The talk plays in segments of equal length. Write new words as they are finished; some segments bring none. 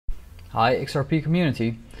Hi XRP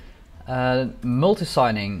community.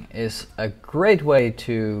 Multi-signing is a great way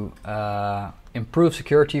to improve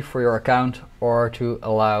security for your account, or to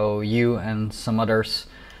allow you and some others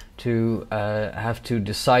to have to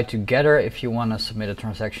decide together if you want to submit a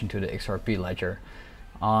transaction to the XRP ledger.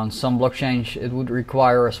 On some blockchains it would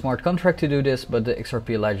require a smart contract to do this, but the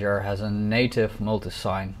XRP ledger has a native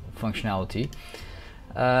multi-sign functionality.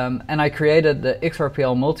 And I created the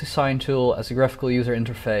XRPL MultiSigning Tool as a graphical user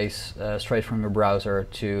interface straight from your browser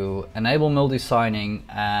to enable multi-signing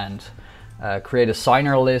and create a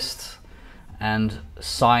signer list and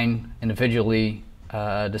sign individually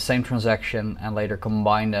the same transaction and later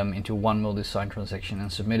combine them into one multi-sign transaction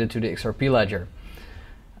and submit it to the XRP ledger.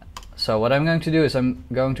 So what I'm going to do is I'm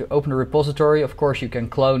going to open the repository. Of course you can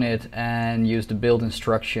clone it and use the build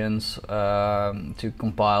instructions to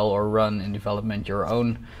compile or run in development your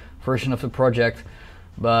own version of the project,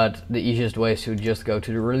 but the easiest way is to just go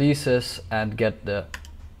to the releases and get the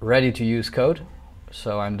ready to use code.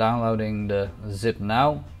 So I'm downloading the zip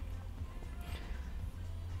now,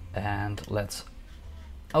 and let's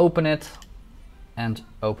open it and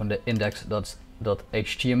open the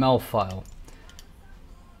index.html file.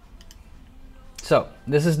 So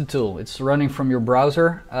this is the tool. It's running from your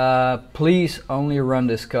browser. Please only run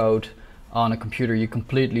this code on a computer you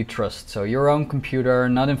completely trust. So your own computer,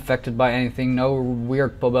 not infected by anything, no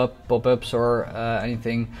weird pop-ups or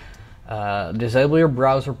anything. Disable your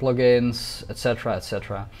browser plugins, etc.,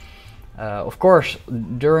 etc. Of course,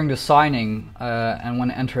 during the signing and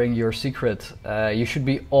when entering your secret, you should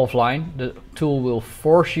be offline. The tool will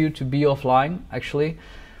force you to be offline, actually,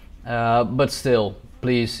 but still,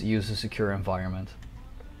 please use a secure environment.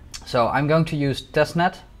 So I'm going to use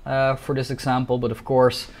testnet for this example, but of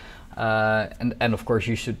course, and of course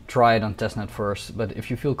you should try it on testnet first, but if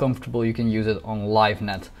you feel comfortable you can use it on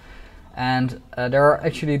livenet. And there are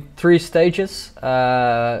actually three stages.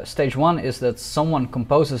 Stage one is that someone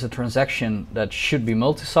composes a transaction that should be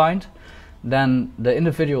multi-signed. Then the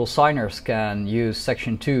individual signers can use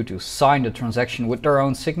section 2 to sign the transaction with their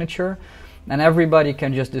own signature. And everybody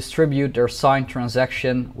can just distribute their signed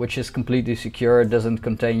transaction, which is completely secure. It doesn't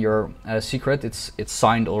contain your secret. It's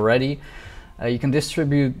signed already. You can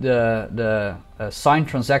distribute the signed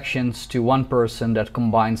transactions to one person that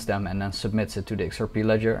combines them and then submits it to the XRP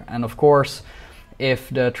ledger. And of course, if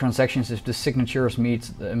the transactions, if the signatures meet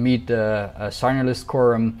the signer list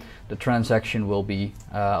quorum, the transaction will be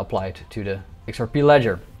applied to the XRP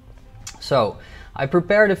ledger. So I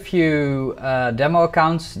prepared a few demo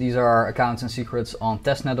accounts. These are accounts and secrets on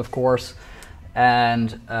testnet, of course,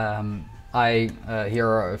 and here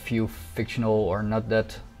are a few fictional or not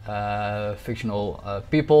that fictional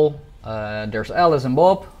people. There's Alice and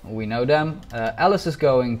Bob, we know them. Alice is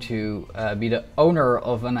going to be the owner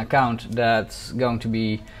of an account that's going to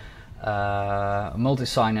be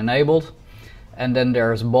multi-sign enabled. And then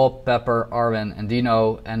there's Bob, Pepper, Arwen, and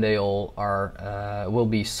Dino, and they all are will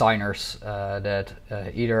be signers that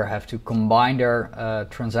either have to combine their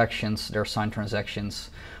transactions, their signed transactions,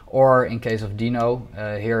 or in case of Dino,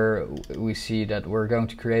 here we see that we're going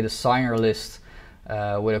to create a signer list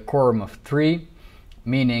with a quorum of 3,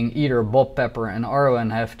 meaning either Bob, Pepper, and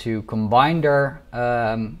Arwen have to combine their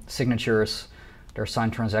signatures, their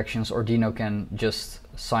signed transactions, or Dino can just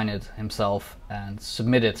sign it himself and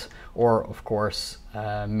submit it, or of course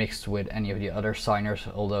mixed with any of the other signers,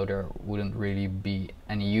 although there wouldn't really be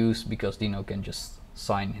any use because Dino can just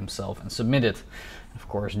sign himself and submit it. Of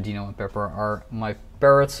course, Dino and Pepper are my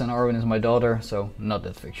parrots and Arwen is my daughter, so not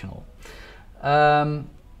that fictional. But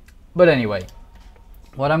anyway,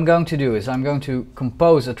 what I'm going to do is I'm going to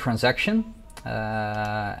compose a transaction,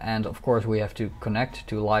 and of course we have to connect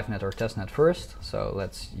to livenet or testnet first, so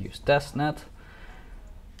let's use testnet.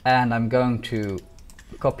 And I'm going to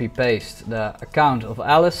copy paste the account of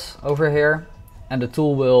Alice over here, and the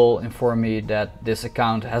tool will inform me that this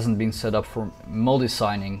account hasn't been set up for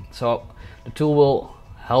multi-signing, so the tool will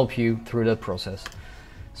help you through that process.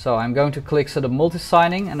 So I'm going to click set up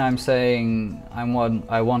multi-signing, and I'm saying I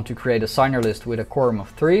want to create a signer list with a quorum of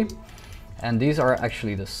 3, and these are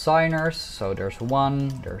actually the signers. So there's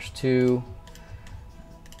 1, there's 2,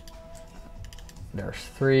 there's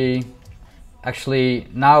 3. Actually,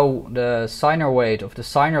 now the signer weight of the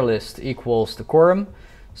signer list equals the quorum,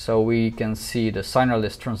 so we can see the signer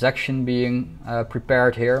list transaction being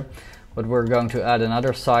prepared here. But we're going to add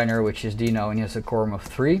another signer, which is Dino, and he has a quorum of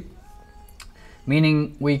 3,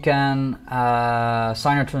 meaning we can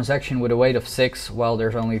sign a transaction with a weight of 6, while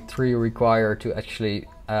there's only 3 required to actually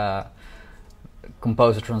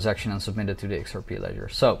compose a transaction and submit it to the XRP ledger.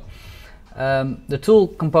 So the tool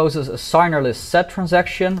composes a signer list set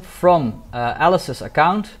transaction from Alice's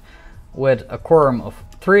account with a quorum of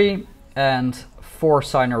 3 and 4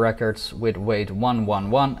 signer records with weight 1,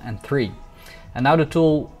 1, 1 and 3. And now the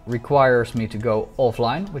tool requires me to go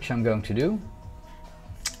offline, which I'm going to do.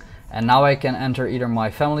 And now I can enter either my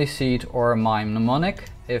family seed or my mnemonic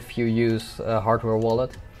if you use a hardware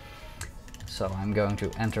wallet. So I'm going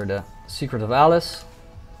to enter the secret of Alice.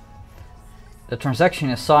 The transaction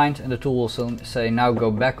is signed and the tool will say now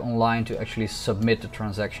go back online to actually submit the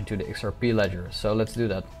transaction to the XRP ledger. So let's do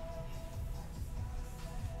that.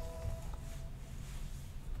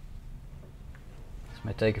 This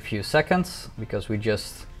may take a few seconds because we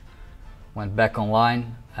just went back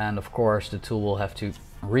online, and of course the tool will have to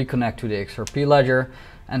reconnect to the XRP ledger.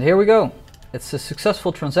 And here we go. It's a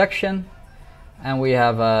successful transaction and we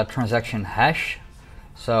have a transaction hash.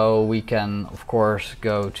 So we can of course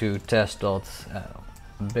go to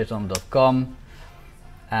test.bitom.com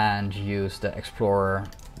and use the Explorer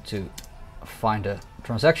to find a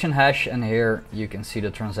transaction hash, and here you can see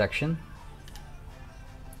the transaction.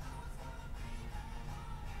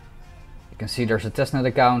 You can see there's a testnet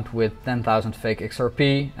account with 10,000 fake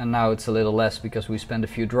XRP, and now it's a little less because we spent a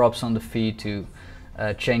few drops on the fee to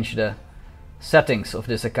change the settings of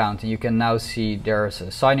this account. And you can now see there's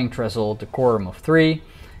a signing threshold, a quorum of 3,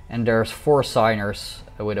 and there's 4 signers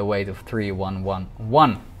with a weight of 3, 1, 1,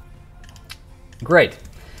 1. Great.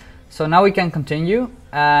 So now we can continue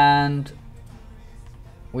and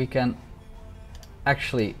we can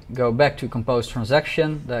actually go back to compose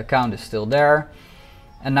transaction. The account is still there.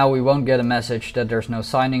 And now we won't get a message that there's no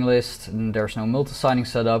signing list and there's no multi-signing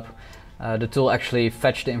setup. The tool actually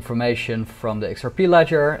fetched the information from the XRP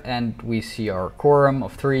ledger, and we see our quorum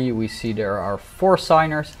of 3, we see there are 4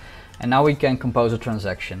 signers, and now we can compose a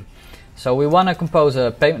transaction. So we want to compose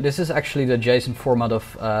a payment. This is actually the JSON format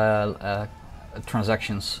of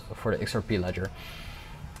transactions for the XRP ledger.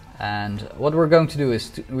 And what we're going to do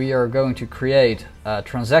is we are going to create a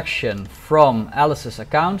transaction from Alice's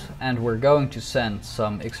account, and we're going to send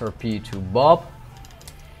some XRP to Bob.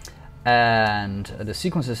 And the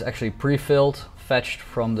sequence is actually pre-filled, fetched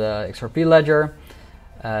from the XRP ledger.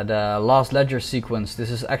 The last ledger sequence, this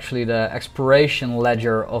is actually the expiration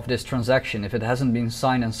ledger of this transaction. If it hasn't been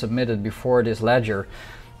signed and submitted before this ledger,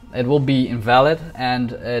 it will be invalid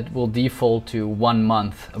and it will default to 1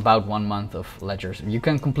 month, about 1 month of ledgers. You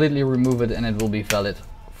can completely remove it and it will be valid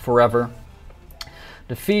forever.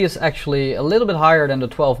 The fee is actually a little bit higher than the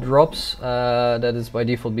 12 drops. That is by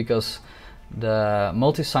default because the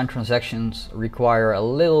multi-sign transactions require a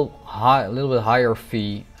little bit higher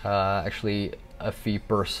fee, actually a fee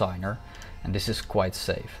per signer, and this is quite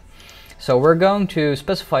safe. So we're going to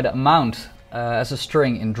specify the amount as a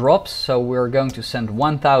string in drops. So we're going to send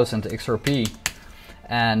 1000 XRP,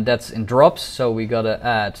 and that's in drops, so we gotta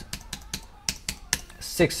add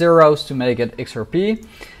 6 zeros to make it XRP.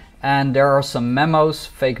 And there are some memos,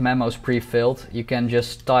 fake memos pre-filled. You can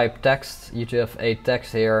just type text, UTF-8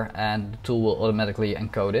 text here, and the tool will automatically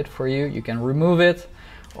encode it for you. You can remove it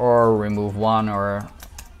or remove one or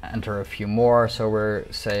enter a few more. So we're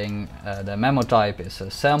saying the memo type is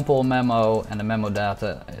a sample memo and the memo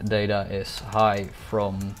data is hi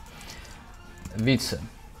from Wietse.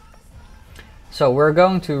 So we're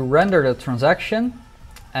going to render the transaction,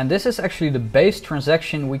 and this is actually the base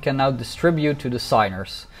transaction we can now distribute to the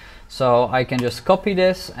signers. So I can just copy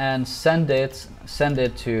this and send it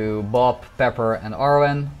to Bob, Pepper and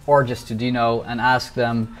Arwen, or just to Dino, and ask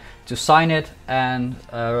them to sign it and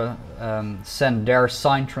send their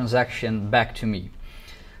signed transaction back to me.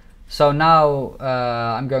 So now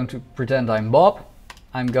I'm going to pretend I'm Bob.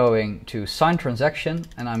 I'm going to sign transaction,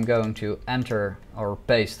 and I'm going to enter or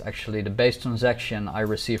paste actually the base transaction I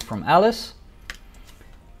received from Alice.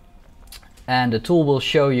 And the tool will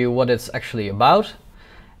show you what it's actually about.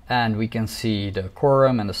 And we can see the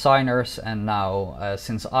quorum and the signers. And now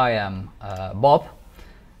since I am Bob,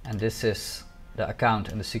 and this is the account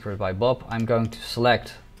and the secret by Bob, I'm going to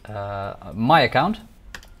select my account,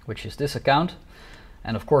 which is this account.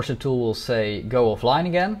 And of course the tool will say go offline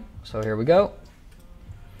again. So here we go.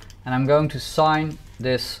 And I'm going to sign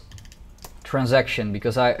this transaction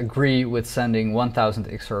because I agree with sending 1000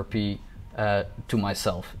 XRP to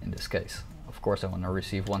myself in this case. Of course I want to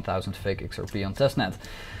receive 1000 fake XRP on testnet.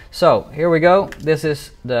 So here we go. This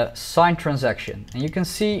is the signed transaction. And you can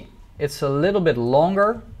see it's a little bit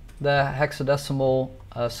longer, the hexadecimal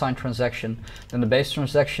signed transaction, than the base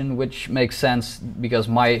transaction, which makes sense because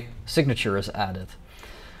my signature is added.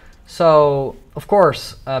 So of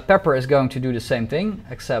course Pepper is going to do the same thing,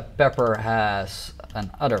 except Pepper has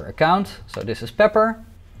another account. So this is Pepper.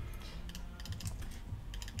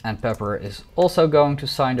 And Pepper is also going to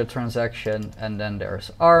sign the transaction. And then there's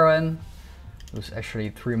Arwen. who's actually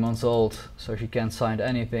 3 months old, so she can't sign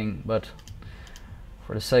anything, but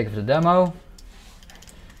for the sake of the demo,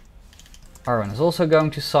 Arwen is also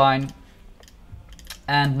going to sign.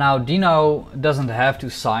 And now Dino doesn't have to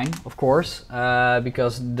sign, of course,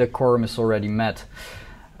 because the quorum is already met.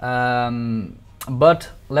 But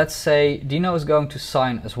let's say Dino is going to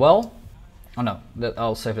sign as well. Oh no,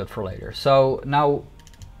 I'll save that for later. So now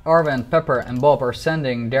Arwen, Pepper and Bob are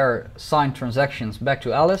sending their signed transactions back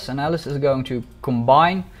to Alice, and Alice is going to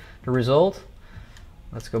combine the result.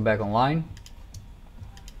 Let's go back online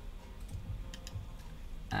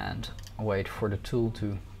and wait for the tool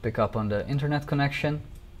to pick up on the internet connection.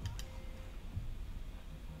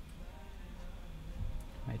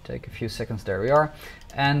 May take a few seconds. There we are,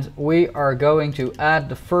 and we are going to add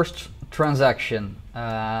the first transaction.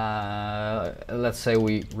 Let's say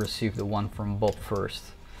we receive the one from Bob first.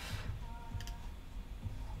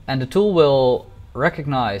 And the tool will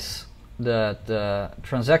recognize that the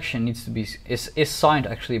transaction needs to be is signed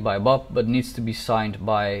actually by Bob, but needs to be signed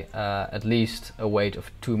by at least a weight of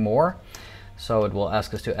 2 more. So it will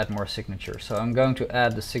ask us to add more signatures. So I'm going to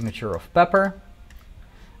add the signature of Pepper,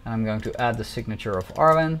 and I'm going to add the signature of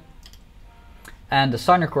Arwen. And the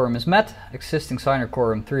signer quorum is met. Existing signer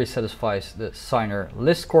quorum 3 satisfies the signer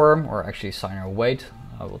list quorum, or actually signer weight.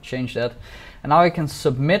 I will change that. And now I can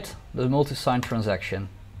submit the multi-sign transaction.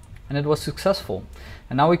 And it was successful.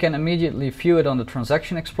 And now we can immediately view it on the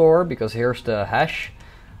Transaction Explorer, because here's the hash,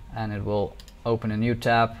 and it will open a new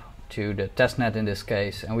tab to the testnet in this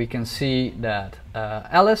case, and we can see that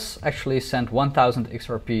Alice actually sent 1000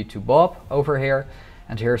 XRP to Bob over here,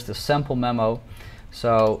 and here's the sample memo.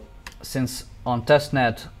 So since on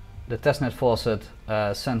testnet, the testnet faucet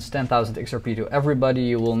sends 10,000 XRP to everybody,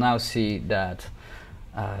 you will now see that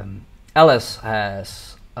Alice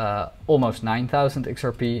has almost 9,000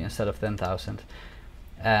 XRP instead of 10,000.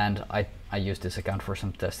 And I used this account for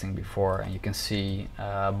some testing before, and you can see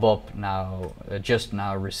Bob now just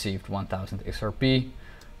now received 1000 XRP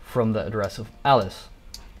from the address of Alice.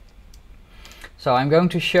 So I'm going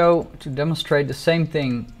to demonstrate the same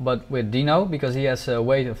thing, but with Dino, because he has a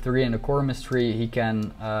weight of 3 and a quorum is 3, he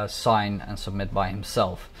can sign and submit by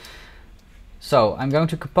himself. So I'm going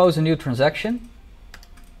to compose a new transaction.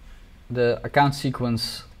 The account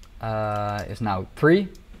sequence is now 3.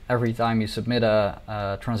 Every time you submit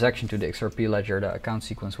a transaction to the XRP ledger, the account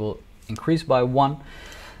sequence will increase by 1.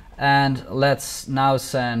 And let's now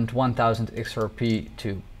send 1000 XRP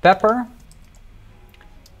to Pepper.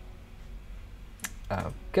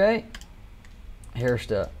 Okay, here's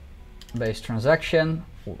the base transaction.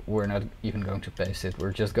 We're not even going to paste it,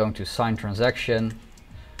 we're just going to sign transaction.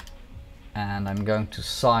 And I'm going to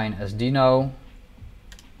sign as Dino,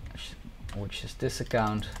 which is this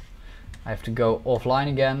account. I have to go offline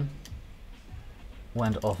again.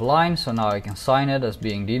 Went offline, so now I can sign it as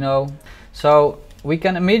being Dino. So we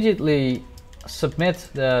can immediately submit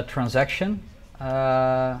the transaction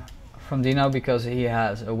from Dino because he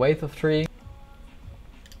has a weight of 3.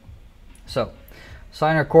 So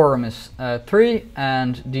signer quorum is 3,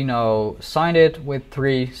 and Dino signed it with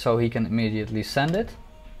 3, so he can immediately send it,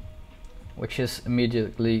 which is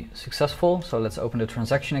immediately successful. So let's open the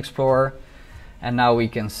Transaction Explorer, and now we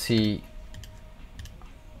can see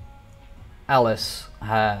Alice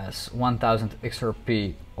has 1000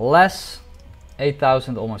 XRP less,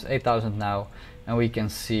 8000, almost 8000 now, and we can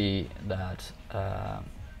see that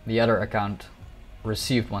the other account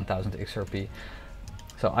received 1000 XRP.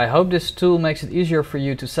 So I hope this tool makes it easier for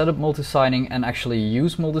you to set up multi-signing and actually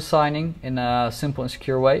use multi-signing in a simple and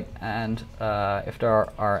secure way. And if there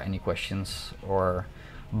are any questions or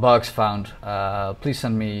bugs found, please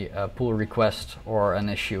send me a pull request or an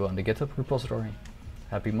issue on the GitHub repository.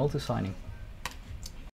 Happy multi-signing.